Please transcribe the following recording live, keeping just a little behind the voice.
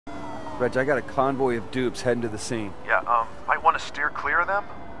Reg, I got a convoy of dupes heading to the scene. Yeah, might want to steer clear of them?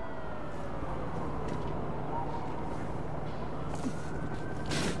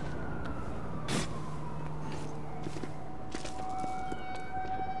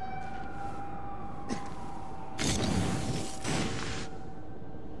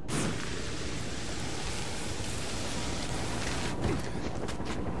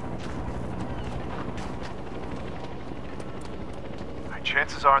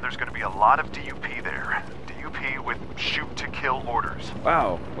 Chances are there's going to be a lot of DUP there. DUP with shoot-to-kill orders.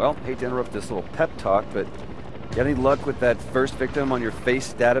 Wow. Well, hate to interrupt this little pep talk, but got any luck with that first victim on your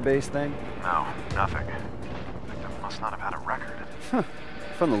face database thing? No, nothing. Victim must not have had a record. Huh.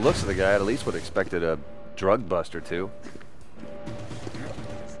 From the looks of the guy, I at least would have expected a drug bust or two.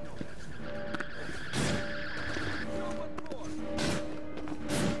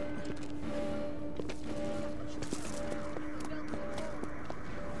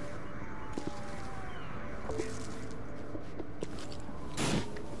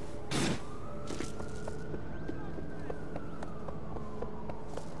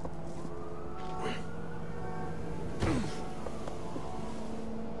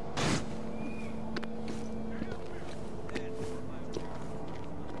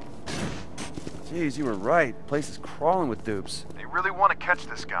 Jeez, you were right. The place is crawling with dupes. They really want to catch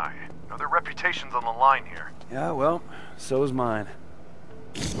this guy. You know, their reputation's on the line here. Yeah, well, so is mine.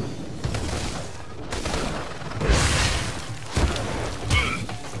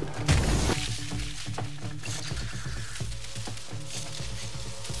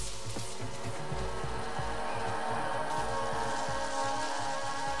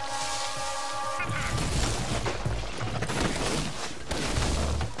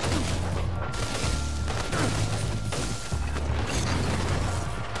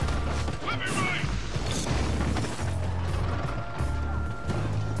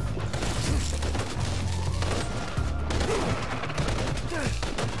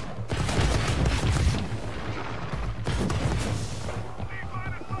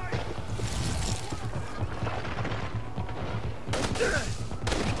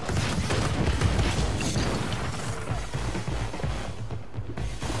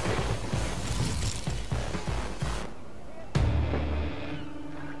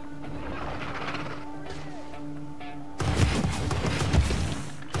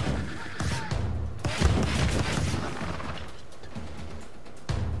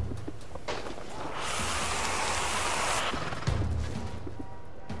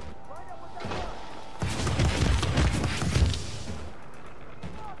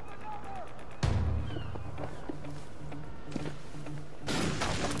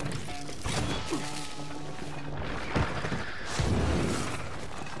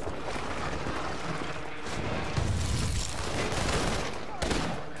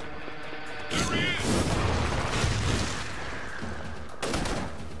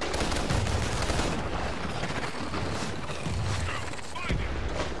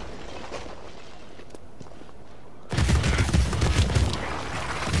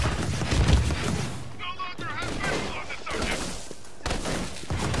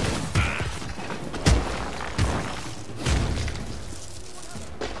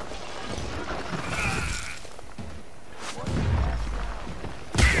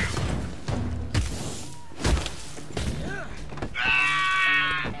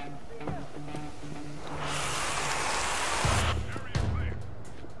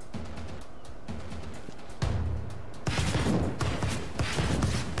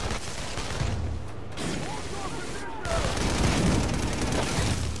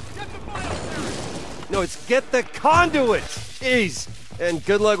 No, it's get the conduit! Jeez. And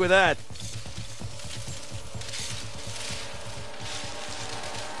good luck with that.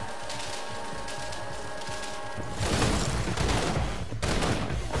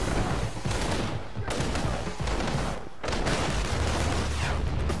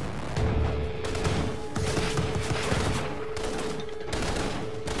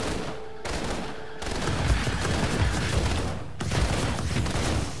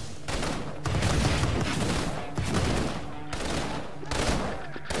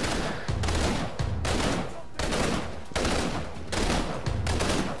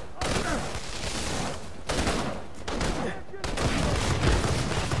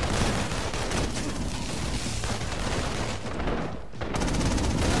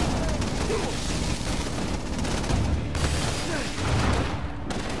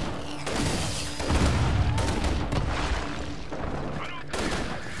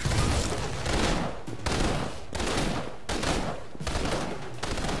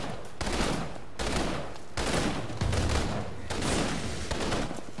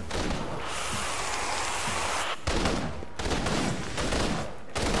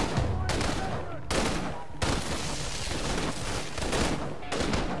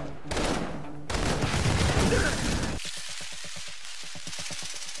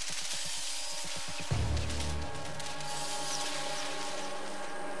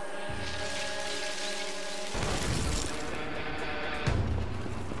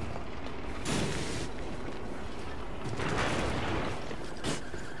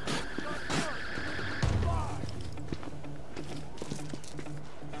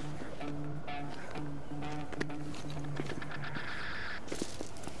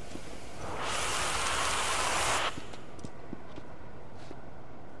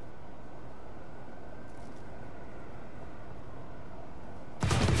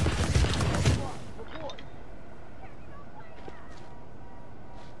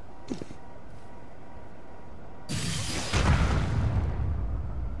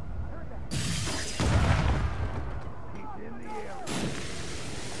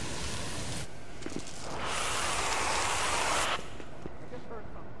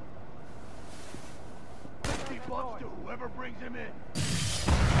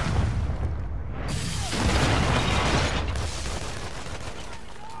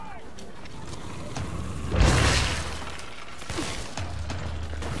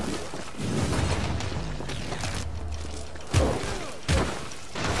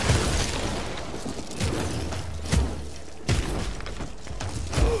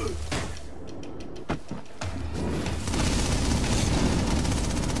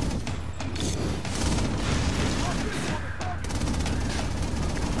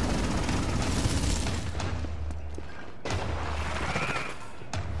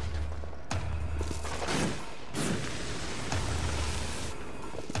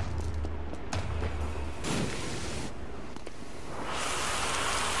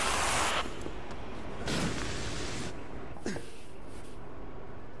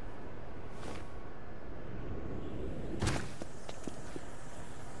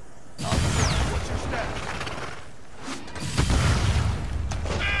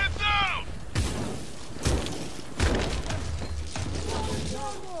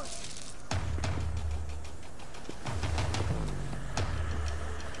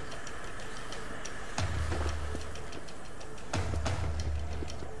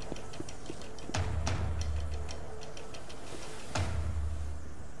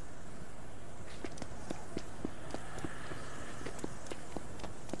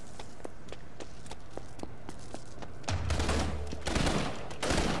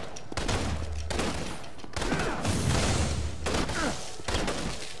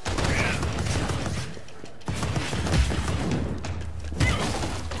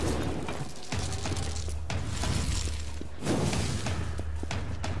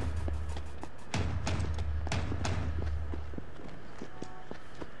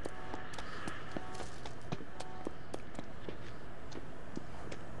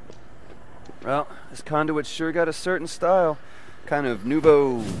 Well, this conduit sure got a certain style. Kind of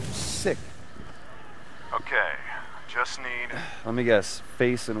nouveau sick. Okay, just need... Let me guess,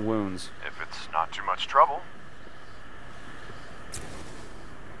 face and wounds. If it's not too much trouble.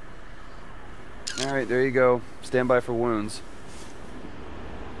 Alright, there you go. Stand by for wounds.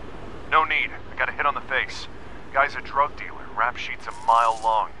 No need. I got a hit on the face. Guy's a drug dealer. Rap sheet's a mile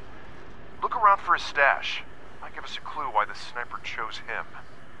long. Look around for his stash. Might give us a clue why the sniper chose him.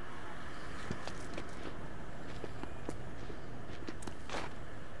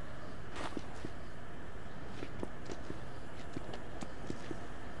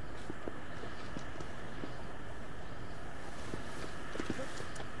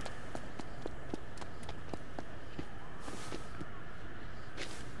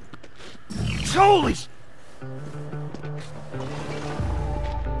 Holy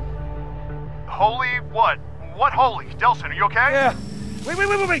Holy what? What holy? Delson, are you okay? Yeah.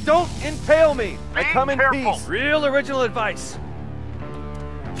 Wait. Don't impale me. I Be come in careful. peace. Real original advice.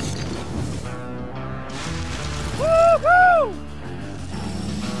 Woo-hoo!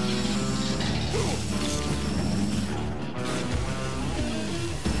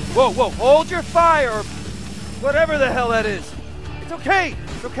 Whoa. Hold your fire, or whatever the hell that is. It's okay.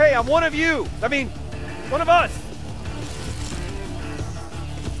 I'm one of you. I mean, one of us.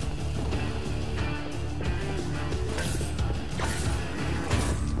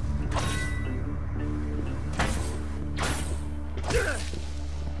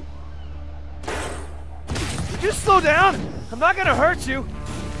 Would you slow down? I'm not gonna hurt you.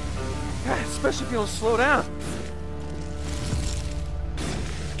 God, especially if you don't slow down.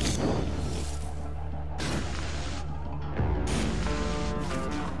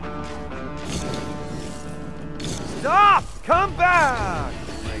 Stop! Come back!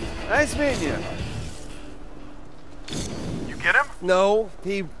 Nice meeting you. You get him? No,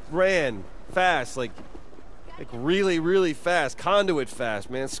 he ran fast, like really fast, conduit fast,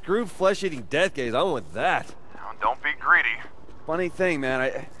 man. Screw flesh-eating death gaze. I want that. Now, don't be greedy. Funny thing,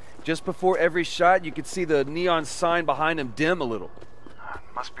 man. Just before every shot, you could see the neon sign behind him dim a little.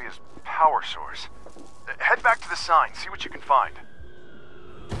 Must be his power source. Head back to the sign, see what you can find.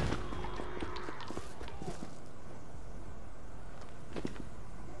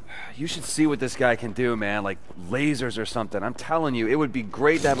 You should see what this guy can do, man. Like lasers or something. I'm telling you, it would be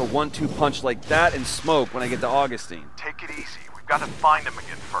great to have a 1-2 punch like that and smoke when I get to Augustine. Take it easy. We've got to find him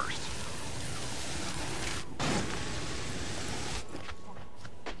again first.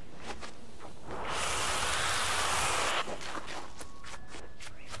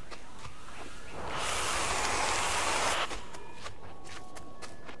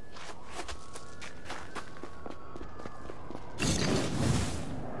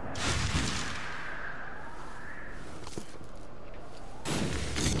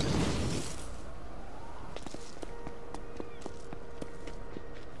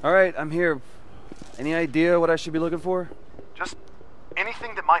 All right, I'm here. Any idea what I should be looking for? Just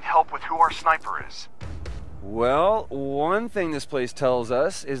anything that might help with who our sniper is. Well, one thing this place tells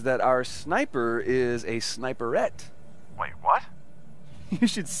us is that our sniper is a sniperette. Wait, what? You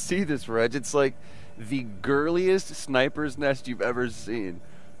should see this, Reg. It's like the girliest sniper's nest you've ever seen.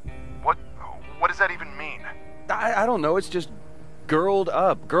 What does that even mean? I don't know. It's just girled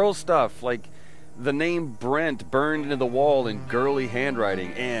up. Girl stuff. Like the name Brent burned into the wall in girly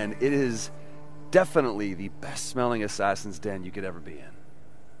handwriting. And it is definitely the best smelling assassin's den you could ever be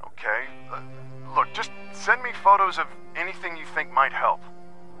in. Okay. Look, just send me photos of anything you think might help.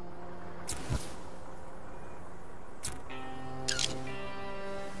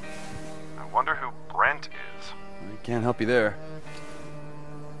 I wonder who Brent is. I can't help you there.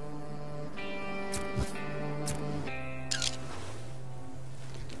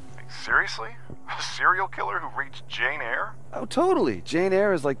 Seriously? A serial killer who reached Jane Eyre? Oh, totally. Jane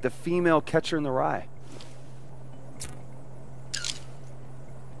Eyre is like the female Catcher in the Rye.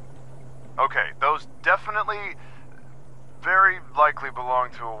 Okay, those definitely, very likely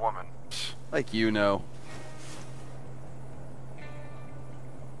belong to a woman. Like you know.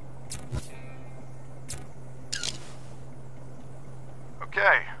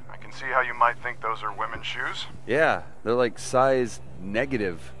 Okay, I can see how you might think those are women's shoes. Yeah, they're like size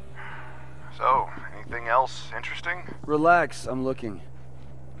negative. So, anything else interesting? Relax, I'm looking.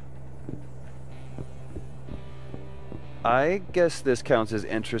 I guess this counts as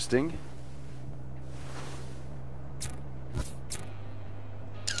interesting.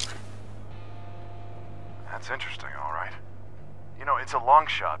 That's interesting, all right. You know, it's a long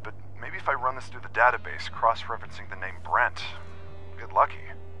shot, but maybe if I run this through the database, cross-referencing the name Brent, I'll get lucky.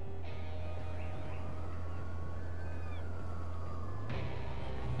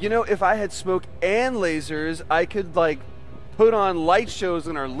 You know, if I had smoke and lasers, I could, like, put on light shows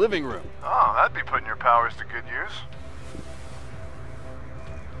in our living room. Oh, that'd be putting your powers to good use.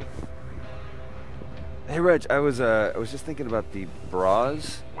 Hey, Reg, I was just thinking about the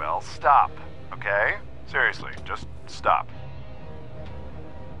bras. Well, stop, okay? Seriously, just stop.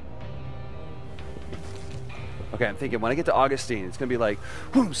 Okay, I'm thinking when I get to Augustine, it's gonna be like,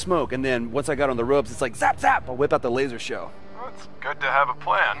 whoom, smoke, and then once I got on the ropes, it's like zap, zap. I'll whip out the laser show. Well, it's good to have a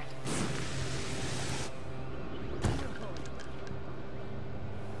plan.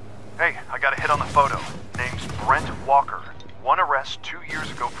 Hey, I got a hit on the photo. Name's Brent Walker. One arrest 2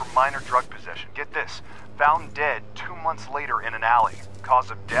 years ago for minor drug possession. Get this, found dead 2 months later in an alley. Cause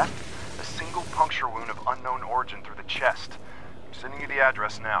of death? A single puncture wound of unknown origin through the chest. I'm sending you the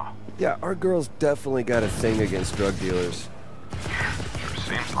address now. Yeah, our girl's definitely got a thing against drug dealers. Sure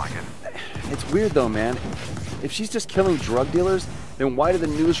seems like it. It's weird though, man. If she's just killing drug dealers, then why do the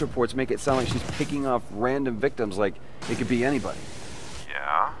news reports make it sound like she's picking off random victims like it could be anybody?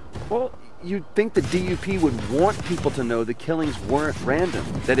 Yeah? Well, you'd think the DUP would want people to know the killings weren't random,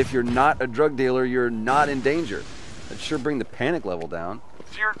 that if you're not a drug dealer, you're not in danger. That'd sure bring the panic level down.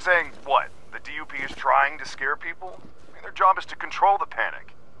 So you're saying what? The DUP is trying to scare people? I mean, their job is to control the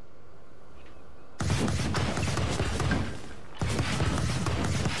panic.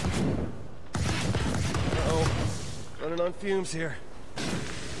 Uh-oh. Running on fumes here.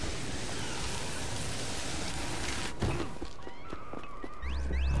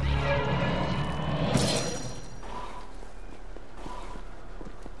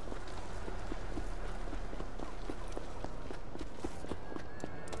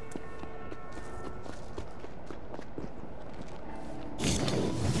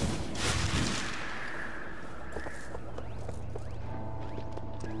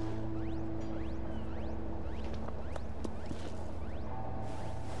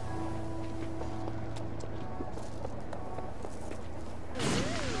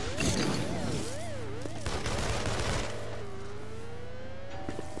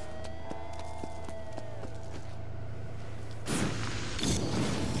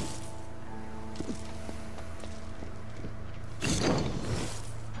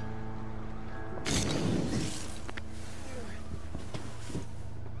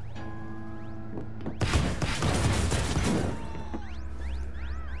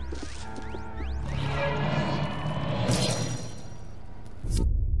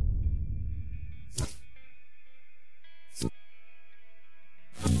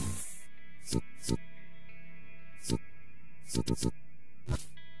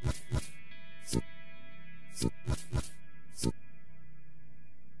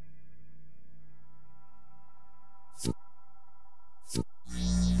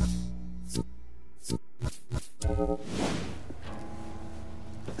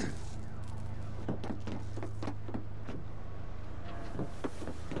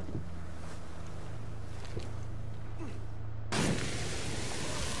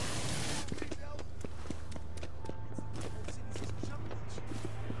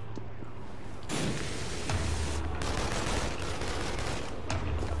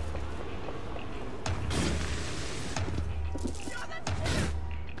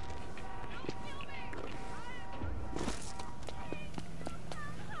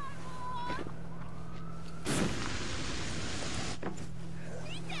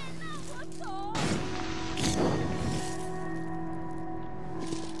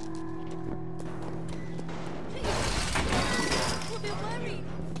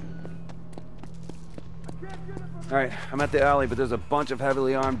 All right, I'm at the alley, but there's a bunch of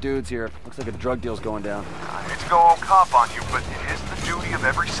heavily armed dudes here. Looks like a drug deal's going down. I hate to go all cop on you, but it is the duty of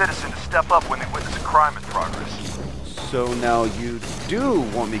every citizen to step up when they witness a crime in progress. So now you do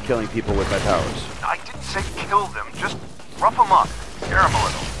want me killing people with my powers? I didn't say kill them, just rough them up, scare them a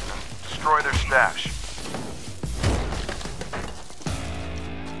little, and destroy their stash.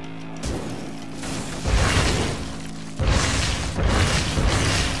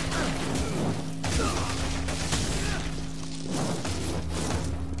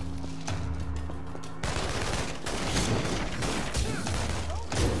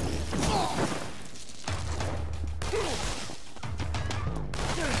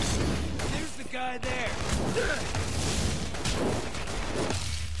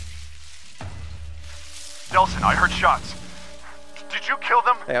 Nelson, I heard shots. Did you kill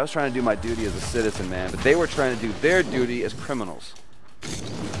them? Hey, I was trying to do my duty as a citizen, man, but they were trying to do their duty as criminals.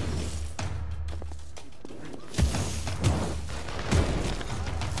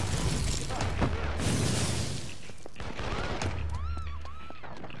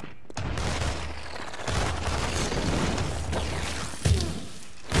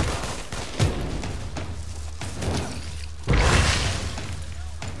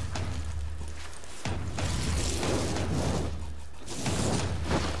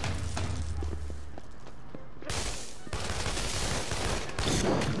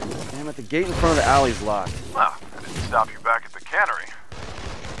 The gate in front of the alley's locked. Well, I didn't stop you back at the cannery.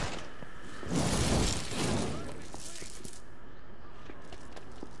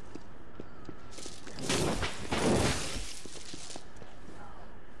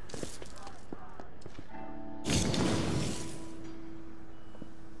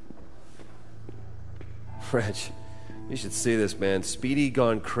 Reg, you should see this, man. Speedy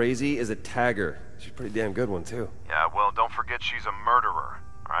Gone Crazy is a tagger. She's a pretty damn good one, too. Yeah, well, don't forget she's a murderer,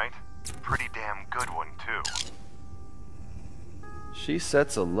 right? Pretty damn good one, too. She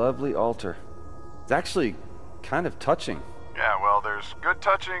sets a lovely altar. It's actually kind of touching. Yeah, well, there's good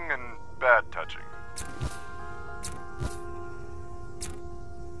touching and bad touching.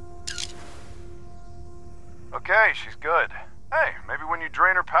 Okay, she's good. Hey, maybe when you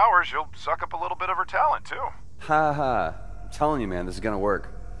drain her powers, you'll suck up a little bit of her talent, too. Ha ha. I'm telling you, man, this is gonna work.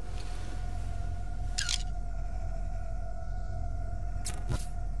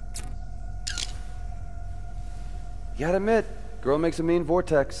 You gotta admit, girl makes a mean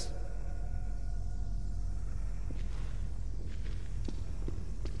vortex.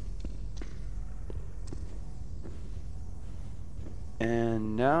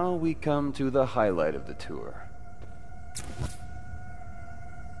 And now we come to the highlight of the tour.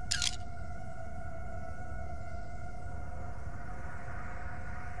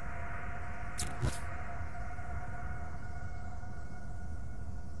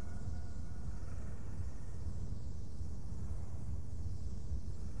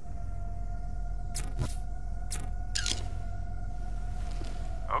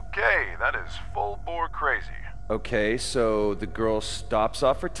 Okay, that is full bore crazy. Okay, so the girl stops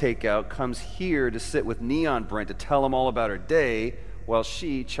off for takeout, comes here to sit with Neon Brent to tell him all about her day, while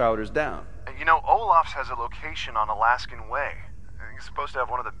she chowders down. You know, Olaf's has a location on Alaskan Way. He's supposed to have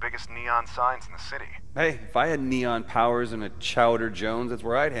one of the biggest neon signs in the city. Hey, if I had neon powers and a Chowder Jones, that's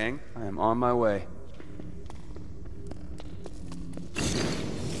where I'd hang. I am on my way.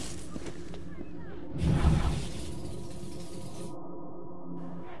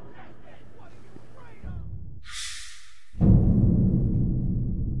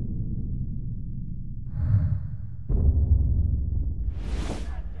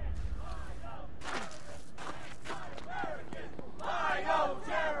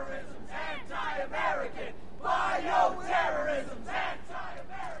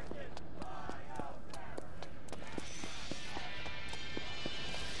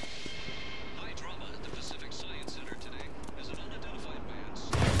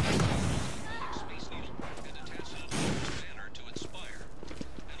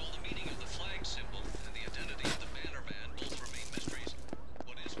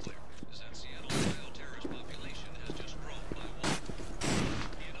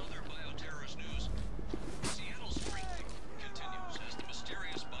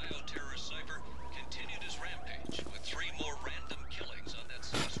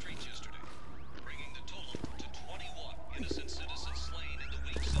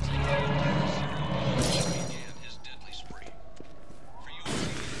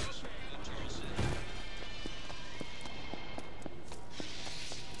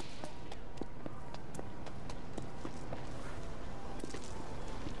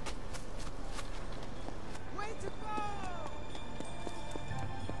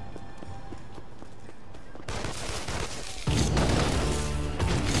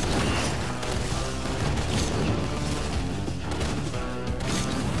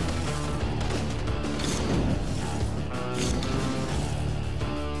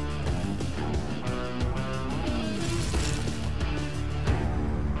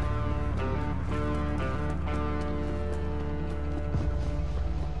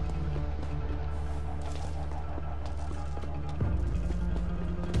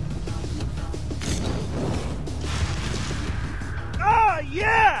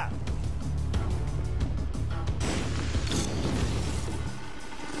 Yeah!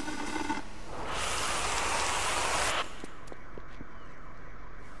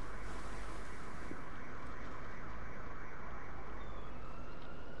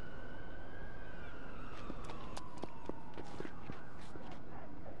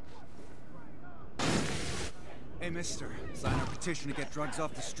 Hey, mister, sign our petition to get drugs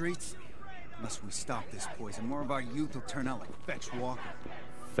off the streets? Unless we stop this poison, more of our youth will turn out like Fetch Walker.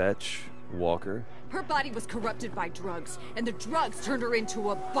 Fetch Walker? Her body was corrupted by drugs, and the drugs turned her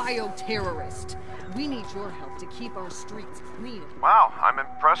into a bioterrorist. We need your help to keep our streets clean. Wow, I'm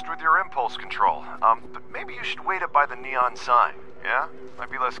impressed with your impulse control. But maybe you should wait up by the neon sign, yeah?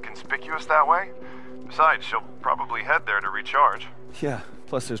 Might be less conspicuous that way. Besides, she'll probably head there to recharge. Yeah,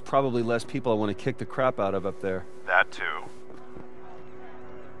 plus there's probably less people I want to kick the crap out of up there. That too.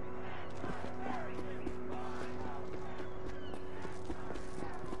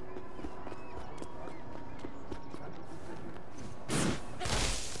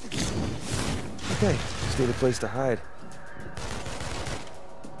 okay. Just need a place to hide.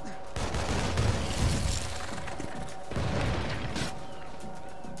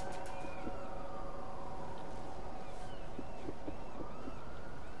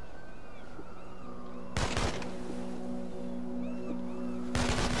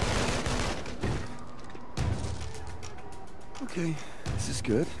 Okay, this is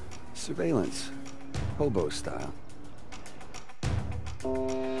good. Surveillance. Hobo style.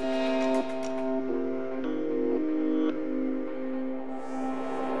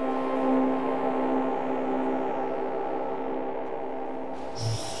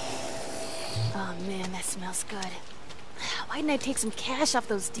 Oh man, that smells good. Why didn't I take some cash off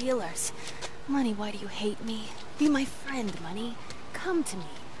those dealers? Money, why do you hate me? Be my friend, Money. Come to me.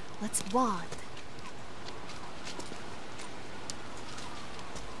 Let's bond.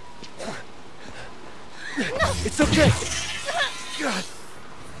 No! It's okay! God!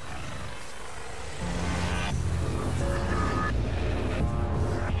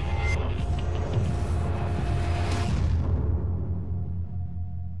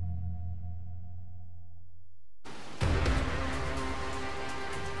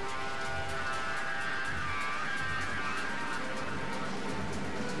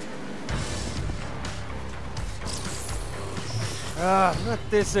 Not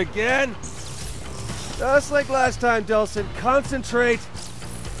this again! Just like last time, Delsin. Concentrate!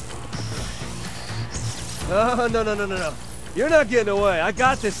 Oh, no. You're not getting away. I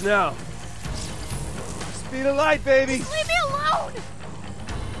got this now. Speed of light, baby! Just leave me alone!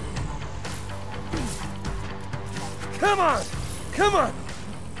 Come on! Come on!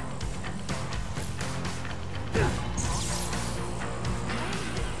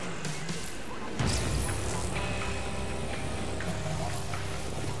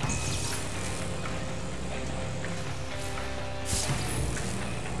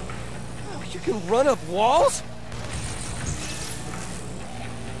 You can run up walls?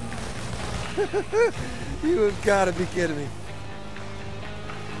 You have got to be kidding me.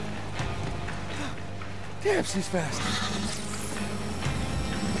 Damn, she's fast.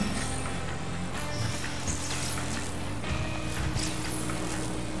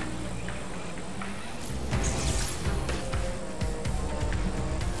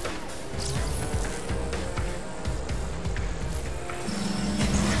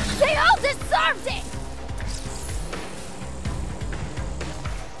 They all deserved it!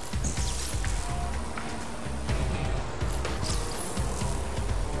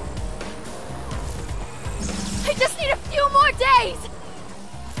 I just need a few more days!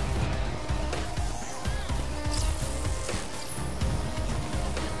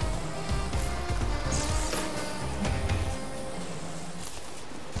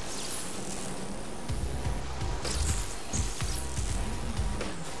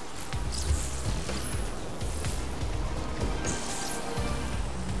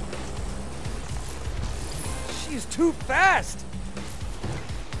 She's too fast!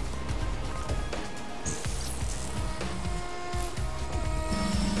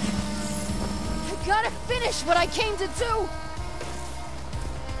 I gotta finish what I came to do!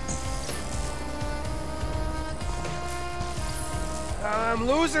 I'm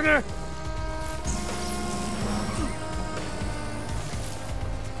losing her!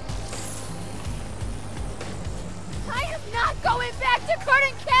 I am not going back to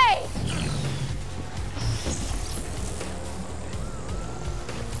Curtin K!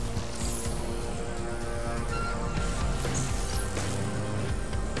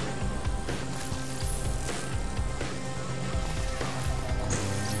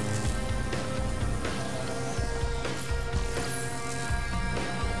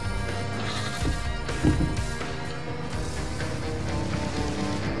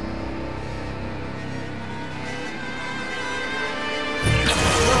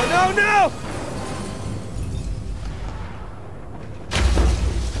 No!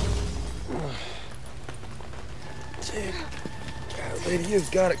 Dude, God, lady, you've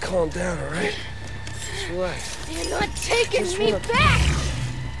got to calm down, all right? Just relax. You're not taking Just me wanna- back!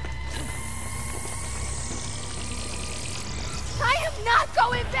 I am not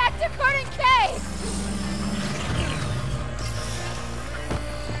going back to Curtin K!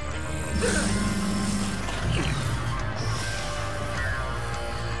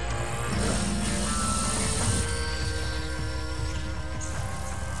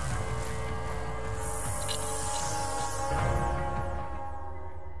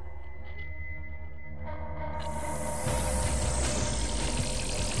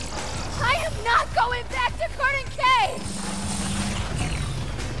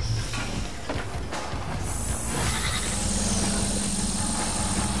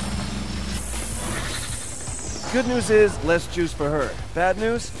 Good news is, less juice for her. Bad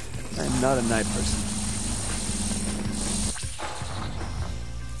news? I'm not a night person.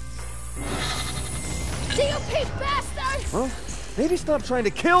 DOP bastard! Well, maybe stop trying to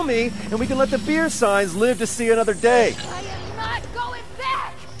kill me, and we can let the beer signs live to see another day. I am not going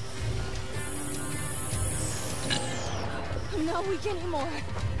back! Not weak anymore.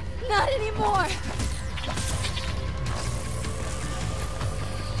 Not anymore!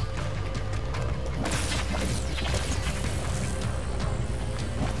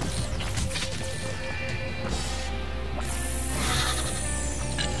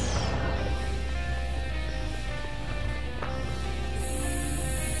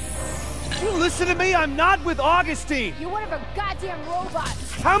 You listen to me, I'm not with Augustine! You're one of her goddamn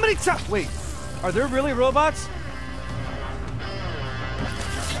robots! How many times? Wait, are there really robots?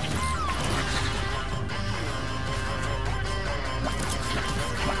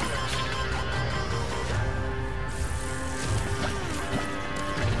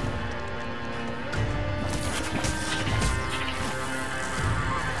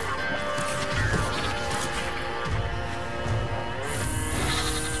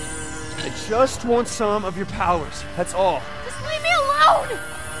 I just want some of your powers, that's all. Just leave me alone!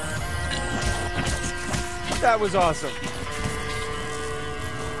 That was awesome.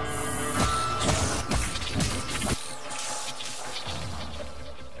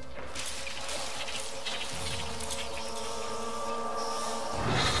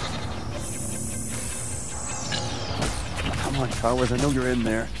 Come on, Towers, I know you're in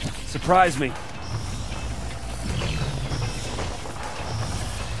there. Surprise me.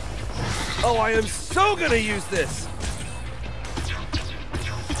 Oh, I am so gonna use this!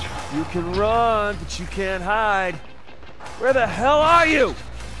 You can run, but you can't hide. Where the hell are you?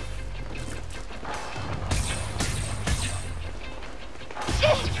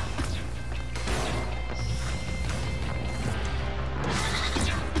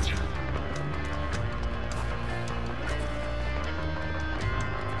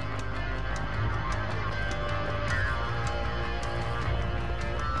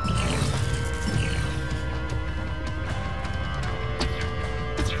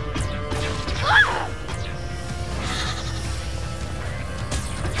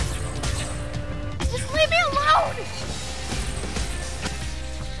 Just leave me alone!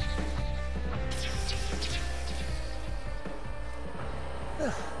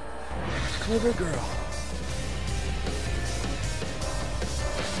 Clever girl.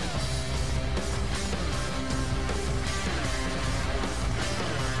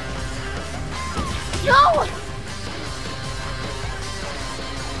 No!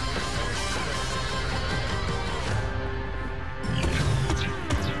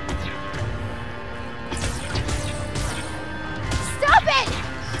 Stop it!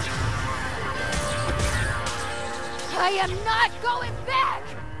 I am not going back!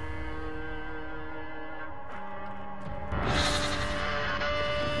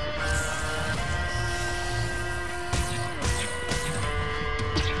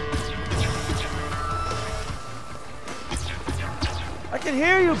 I can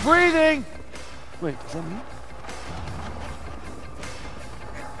hear you breathing! Wait, is that me?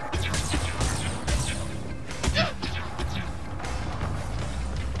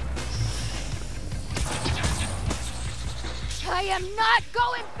 I am not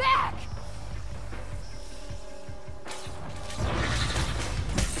going back!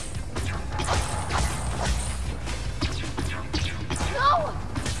 No!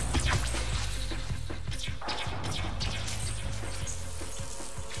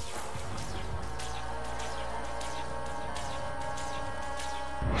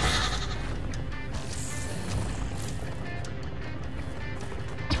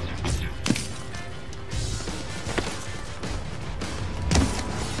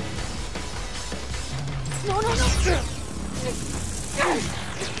 No, no, no!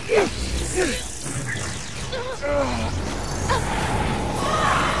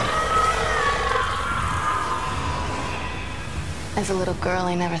 As a little girl,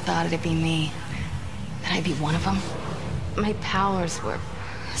 I never thought it'd be me. That I'd be one of them. My powers were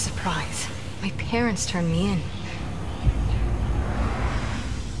a surprise. My parents turned me in.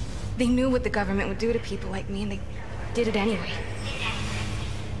 They knew what the government would do to people like me, and they did it anyway.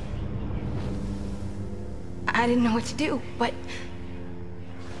 I didn't know what to do, but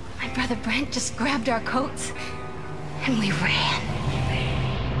my brother Brent just grabbed our coats, and we ran.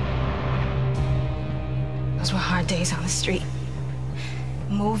 Those were hard days on the street.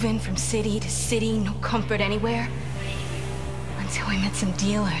 Moving from city to city, no comfort anywhere. Until we met some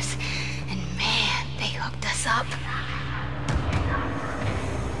dealers, and man, they hooked us up.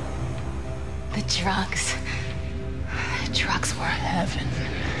 The drugs, The drugs were heaven.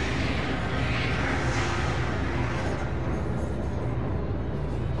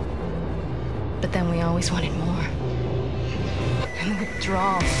 But then we always wanted more. And the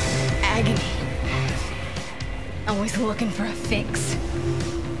withdrawal, agony. Always looking for a fix.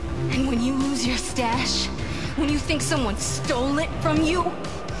 And when you lose your stash, when you think someone stole it from you,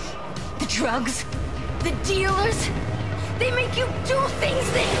 the drugs, the dealers, they make you do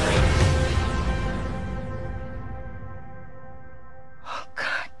things Oh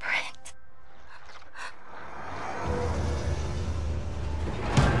God, Brent.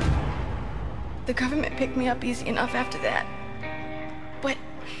 The government picked me up easy enough after that. But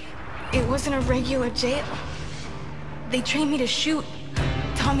it wasn't a regular jail. They trained me to shoot,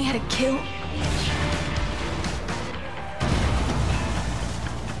 taught me how to kill.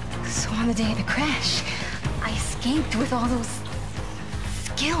 So on the day of the crash, I escaped with all those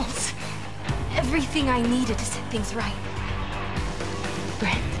skills. Everything I needed to set things right.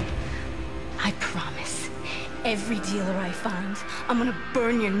 Brent, I promise, every dealer I find, I'm gonna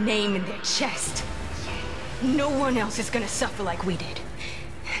burn your name in their chest. No one else is gonna suffer like we did.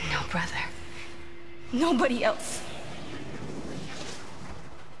 No, brother. Nobody else.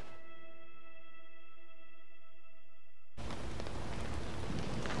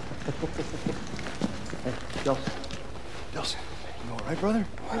 Hey, Delsin. Delsin, you all right, brother?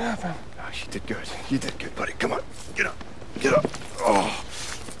 What happened? Gosh, you did good. You did good, buddy. Come on, get up. Get up. Oh.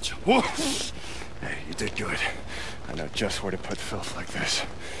 Whoa. Hey, you did good. I know just where to put filth like this.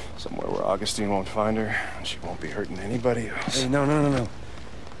 Somewhere where Augustine won't find her, and she won't be hurting anybody else. Hey, no.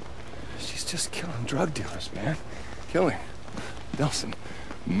 She's just killing drug dealers, man. Killing? Delsin,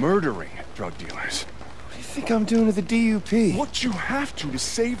 murdering drug dealers. What do you think I'm doing to the DUP? What you have to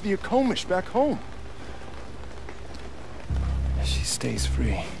save the Akomish back home. She stays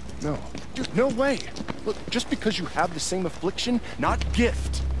free. No. Dude, no way. Look, just because you have the same affliction, not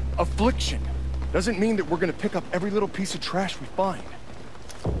gift, affliction, doesn't mean that we're gonna pick up every little piece of trash we find.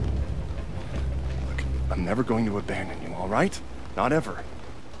 Look, I'm never going to abandon you, all right? Not ever.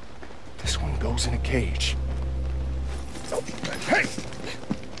 This one goes in a cage. Hey!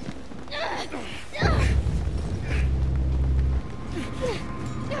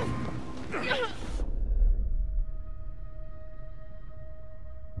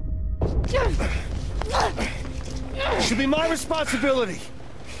 It should be my responsibility.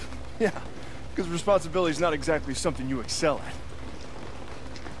 Yeah, because responsibility is not exactly something you excel at.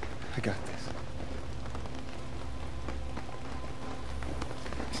 I got this.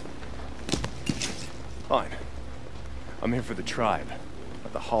 Fine. I'm here for the tribe,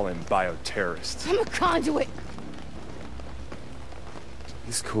 not the Holland bioterrorists. I'm a conduit.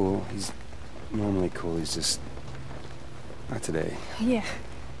 He's cool. He's normally cool. He's just... not today. Yeah.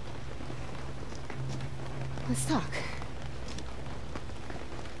 Let's talk.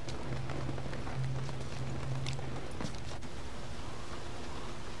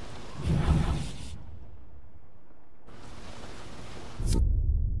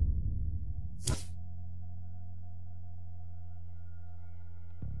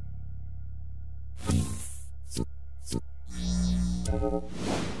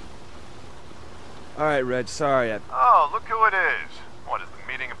 All right, Reg, sorry. Oh, look who it is. What, is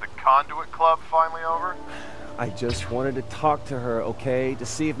the meeting of the Conduit Club finally over? I just wanted to talk to her, okay? To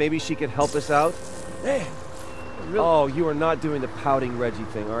see if maybe she could help us out. Man, really? Oh, you are not doing the pouting Reggie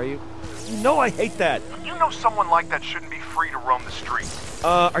thing, are you? You know I hate that. You know someone like that shouldn't be free to roam the streets.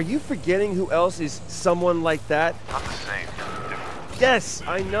 Are you forgetting who else is someone like that? Not the same. Different. Yes,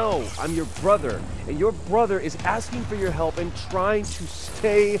 I know. I'm your brother. And your brother is asking for your help and trying to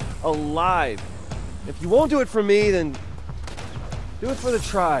stay alive. If you won't do it for me, then do it for the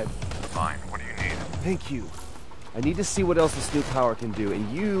tribe. Fine. What do you need? Thank you. I need to see what else this new power can do,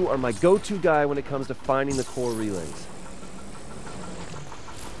 and you are my go-to guy when it comes to finding the core relays.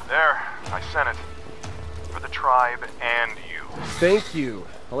 There. I sent it. For the tribe and you. Thank you.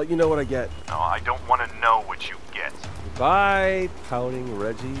 I'll let you know what I get. No, I don't want to know what you get. Bye, pouting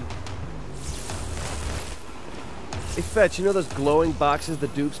Reggie. Hey, Fetch, you know those glowing boxes the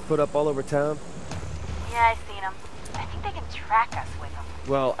Dukes put up all over town? Yeah, I've seen them. I think they can track us with them.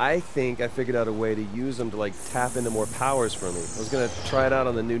 Well, I think I figured out a way to use them to, like, tap into more powers for me. I was gonna try it out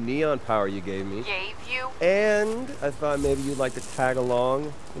on the new neon power you gave me. Gave you? And I thought maybe you'd like to tag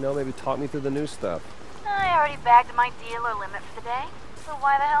along. You know, maybe talk me through the new stuff. I already bagged my dealer limit for the day, so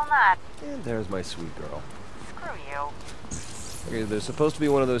why the hell not? And there's my sweet girl. Screw you. Okay, there's supposed to be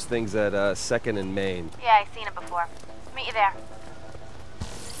one of those things at 2nd and Main. Yeah, I've seen it before. Meet you there.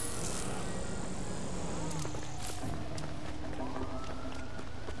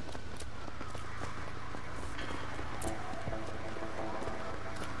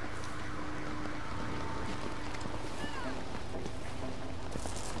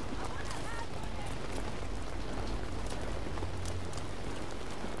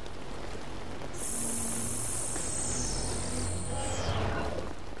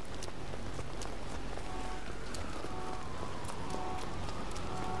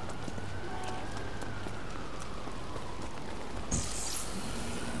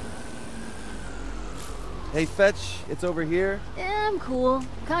 Hey, Fetch, it's over here. I'm cool.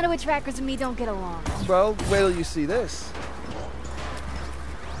 Conduit trackers and me don't get along. Well, wait till you see this.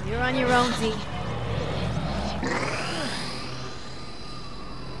 You're on your own, D.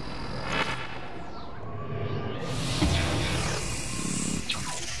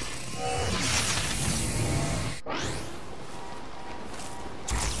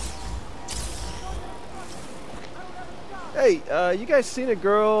 Hey, you guys seen a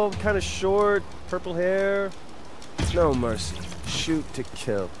girl, kind of short, purple hair? No mercy. Shoot to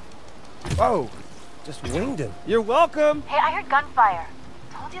kill. Whoa! Just winged him. You're welcome! Hey, I heard gunfire.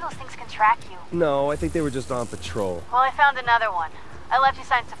 Told you those things can track you. No, I think they were just on patrol. Well, I found another one. I left you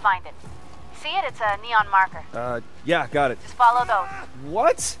signs to find it. See it? It's a neon marker. Yeah, got it. Just follow those.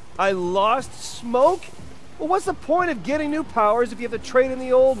 What? I lost Smoke? Well, what's the point of getting new powers if you have to trade in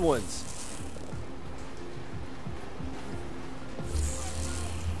the old ones?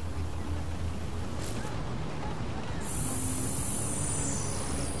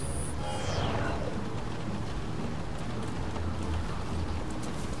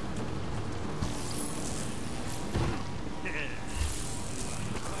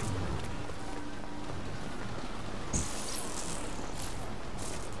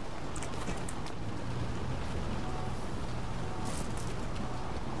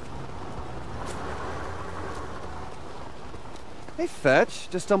 Hey, Fetch,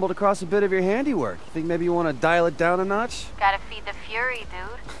 just stumbled across a bit of your handiwork. Think maybe you want to dial it down a notch? Gotta feed the fury,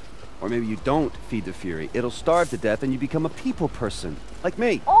 dude. Or maybe you don't feed the Fury. It'll starve to death and you become a people person. Like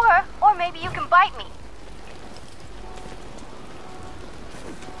me. Or maybe you can bite me.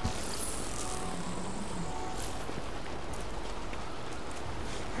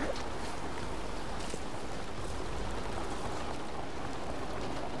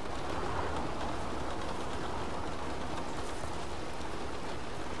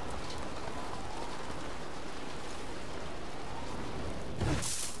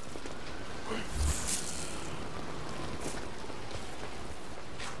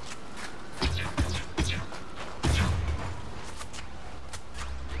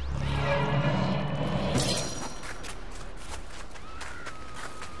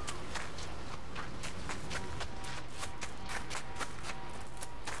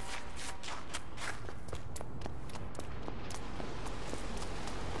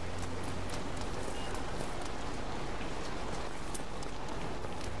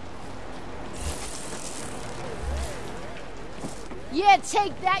 Yeah,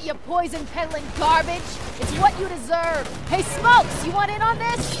 take that, you poison-peddling garbage! It's what you deserve! Hey, Smokes, you want in on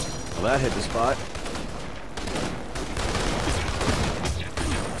this? Well, that hit the spot.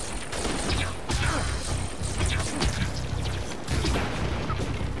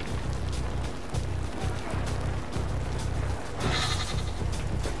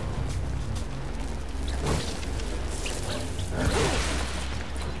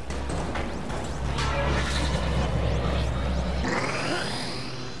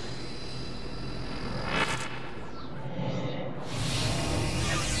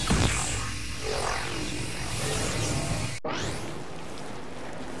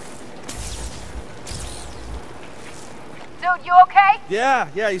 Dude, you okay?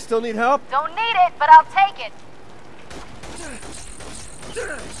 Yeah, you still need help? Don't need it, but I'll take it.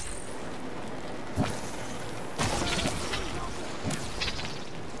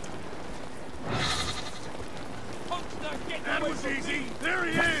 That was easy. There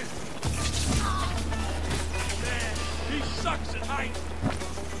he is. Man, he sucks at height.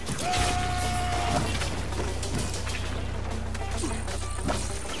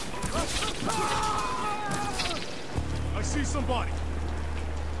 I see somebody.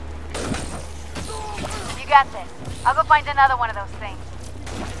 You got this. I'll go find another one of those things.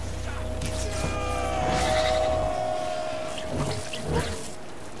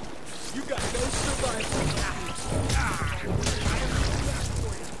 You got no survival.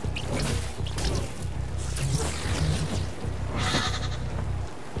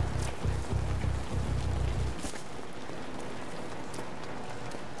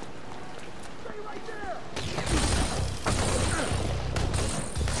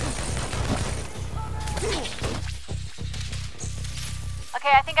 Okay,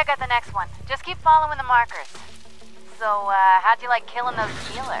 I think I got the next one. Just keep following the markers. So, how'd you like killing those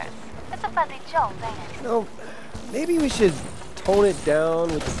dealers? It's a fuzzy joke, ain't it? No, maybe we should tone it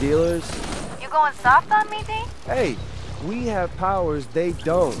down with the dealers. You going soft on me, D? Hey, we have powers they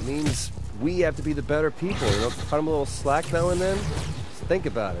don't. Means we have to be the better people, you know? Cut them a little slack now and then. Just think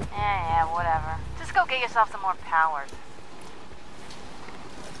about it. Yeah, whatever. Just go get yourself some more powers.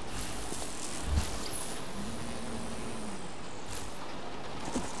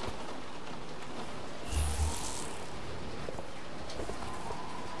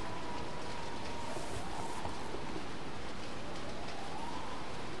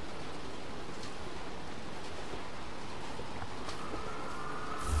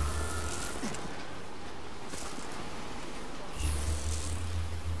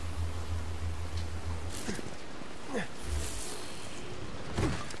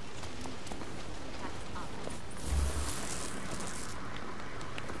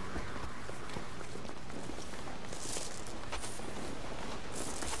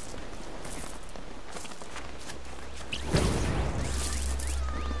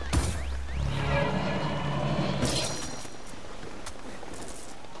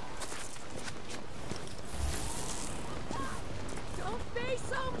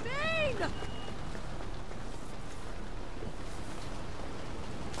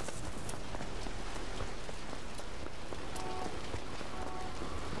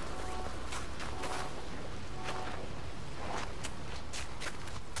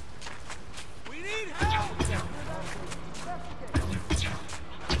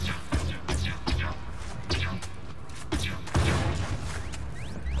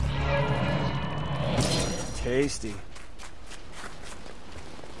 tasty.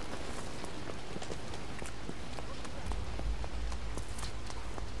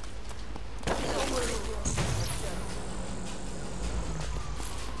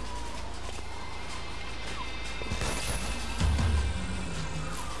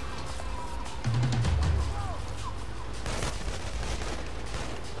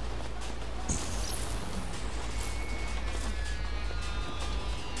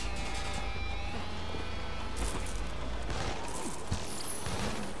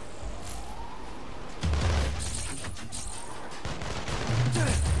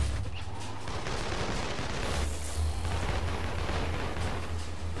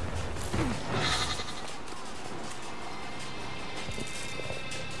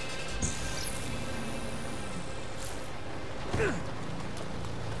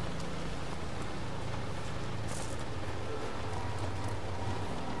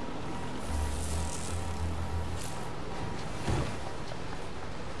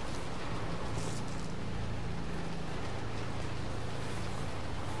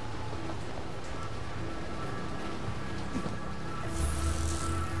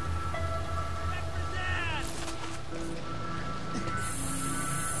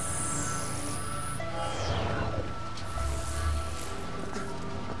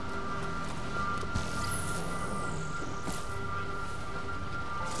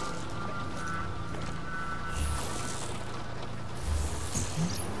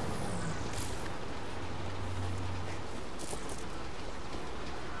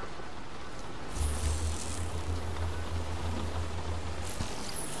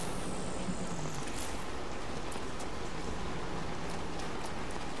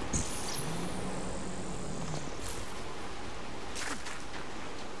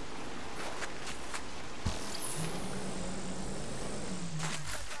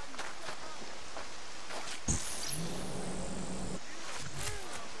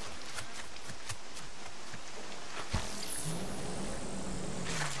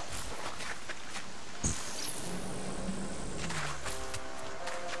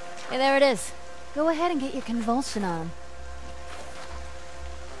 Hey, there it is. Go ahead and get your convulsion on.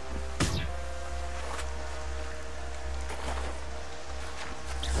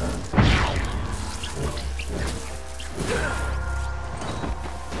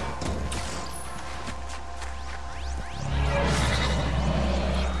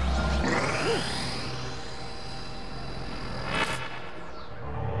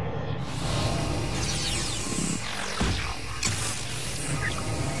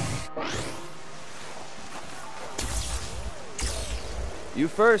 You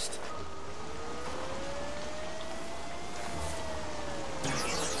first.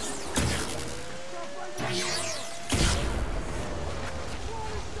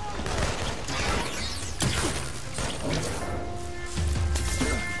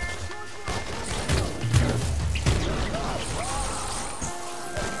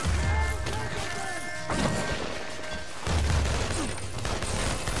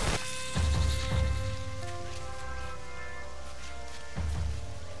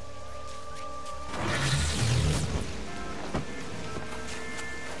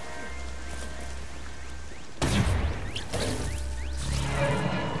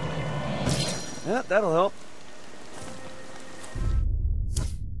 Yeah, that'll help.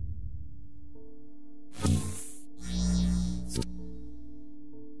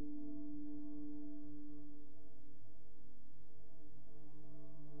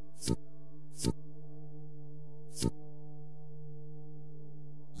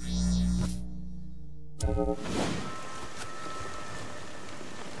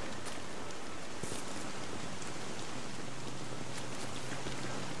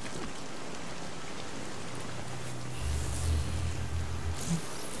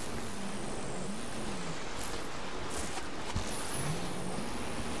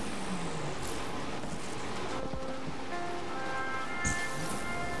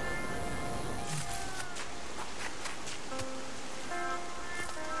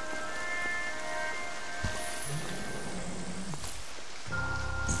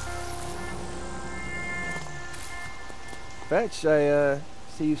 Fetch, I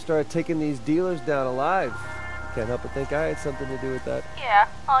see you started taking these dealers down alive. Can't help but think I had something to do with that. Yeah,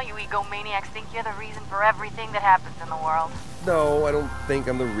 all you egomaniacs think you're the reason for everything that happens in the world. No, I don't think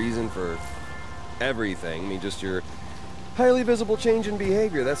I'm the reason for everything. I mean, just your highly visible change in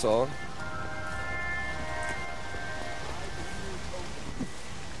behavior, that's all.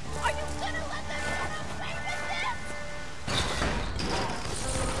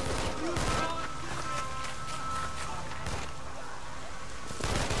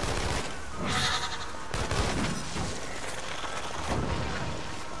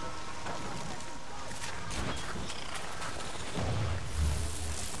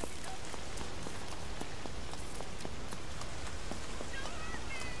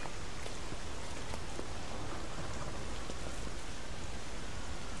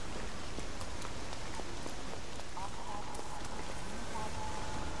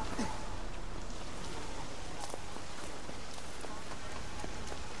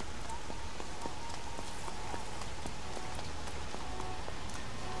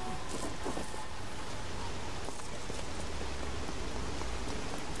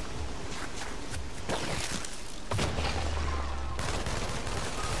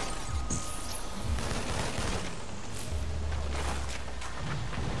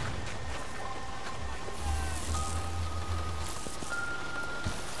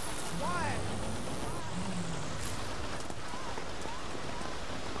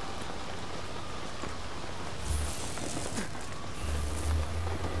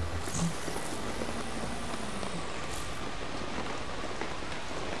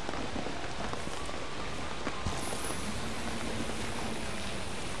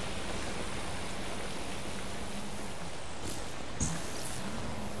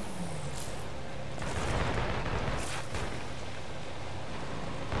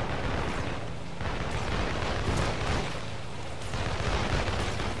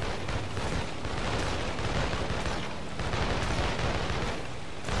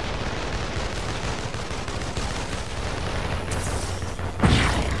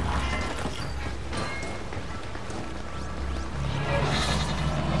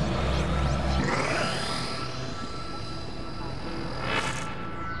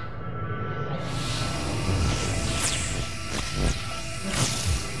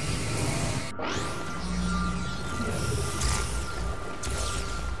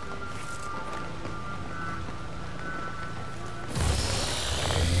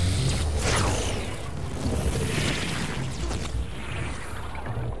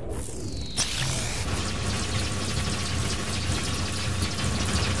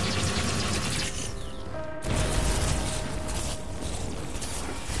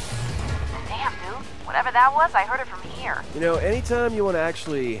 whatever that was, I heard it from here. You know, anytime you want to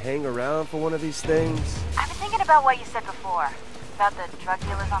actually hang around for one of these things... I've been thinking about what you said before, about the drug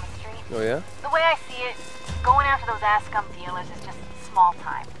dealers on the street. Oh, yeah? The way I see it, going after those ass-scum dealers is just small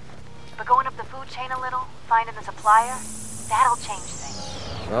time. But going up the food chain a little, finding the supplier, that'll change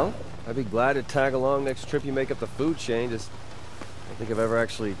things. Well, I'd be glad to tag along next trip you make up the food chain. Just I don't think I've ever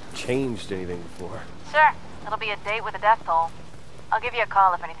actually changed anything before. Sure, it'll be a date with a death toll. I'll give you a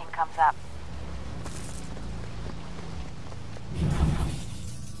call if anything comes up.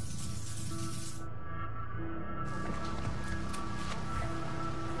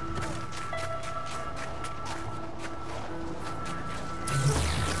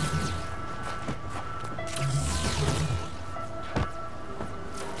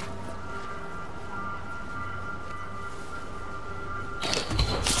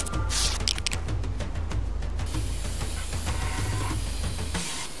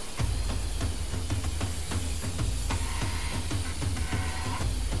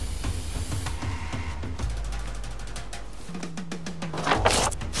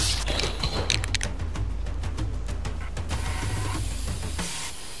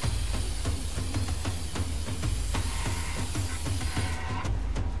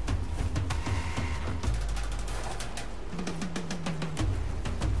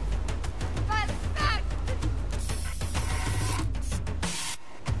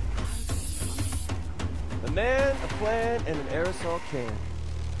 A man, a plan, and an aerosol can.